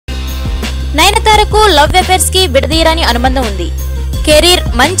నయనతారకు love affairs కి విడదీయరాని అనుబంధం ఉంది. కెరీర్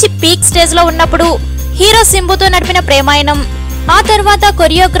మంచి పీక్ స్టేజ్ లో ఉన్నప్పుడు హీరో సింబుతో నడిపిన ప్రేమాయణం, ఆ తర్వాత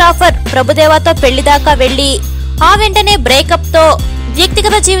కొరియోగ్రాఫర్ ప్రభుదేవాతో పెళ్లి దాకా వెళ్లి ఆ వెంటనే బ్రేకప్ తో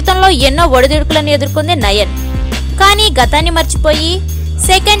వ్యక్తిగత జీవితంలో ఎన్నో ఒడిదుడుకులను ఎదుర్కొంది నయన్. కానీ గతాన్ని మర్చిపోయి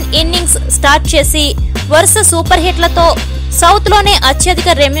సెకండ్ ఇన్నింగ్స్ స్టార్ట్ చేసి వరుస సూపర్ హిట్లతో సౌత్ లోనే అత్యధిక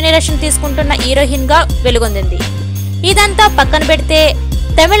రెమ్యునరేషన్ తీసుకుంటున్న హీరోయిన్ గా వెలుగొందింది. ఇదంతా పక్కన పెడితే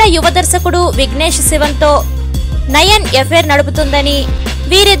తమిళ యువ దర్శకుడు విఘ్నేష్ శివన్ తో నయన్ ఎఫైర్ నడుపుతుందని,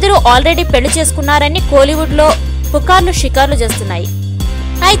 వీరిద్దరూ ఆల్రెడీ పెళ్లి చేసుకున్నారని కోలీవుడ్ లో పుకార్లు షికార్లు చేస్తున్నాయి.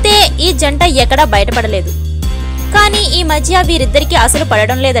 అయితే ఈ జంట ఎక్కడా బయటపడలేదు. కానీ ఈ మధ్య వీరిద్దరికి అసలు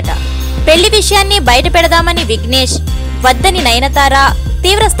పడడం లేదట. పెళ్లి విషయాన్ని బయట పెడదామని విఘ్నేష్ వద్దని నయనతార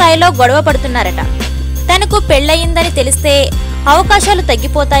తీవ్ర స్థాయిలో గొడవ పడుతున్నారట. తనకు పెళ్లయిందని తెలిస్తే అవకాశాలు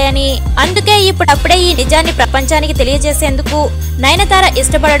తగ్గిపోతాయని, అందుకే ఇప్పుడప్పుడే ఈ నిజాన్ని ప్రపంచానికి తెలియజేసేందుకు నయనతార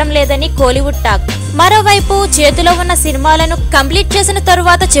ఇష్టపడడం లేదని కోలీవుడ్ టాక్. మరోవైపు చేతిలో ఉన్న సినిమాలను కంప్లీట్ చేసిన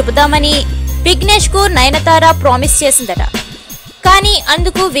తరువాత చెబుదామని విఘ్నేష్ కు నయనతార ప్రామిస్ చేసిందట. కానీ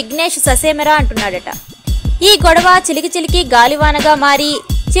అందుకు విఘ్నేష్ ససేమెరా అంటున్నాడట. ఈ గొడవ చిలికి చిలికి గాలివానగా మారి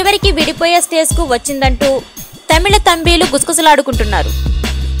చివరికి విడిపోయే స్టేజ్ కు వచ్చిందంటూ తమిళ తంబీలు గుసగుసలాడుకుంటున్నారు.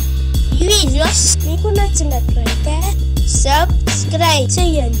 ఈ వీడియోస్ మీకు నచ్చినట్లయితే సబ్స్క్రైబ్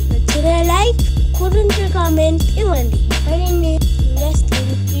చేయండి, నచ్చితే లైక్, కుదిరితే కామెంట్ ఇవ్వండి. మరిన్ని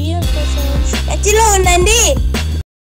ఇంట్రెస్టింగ్ వీడియోస్ కోసం టచ్లో ఉండండి.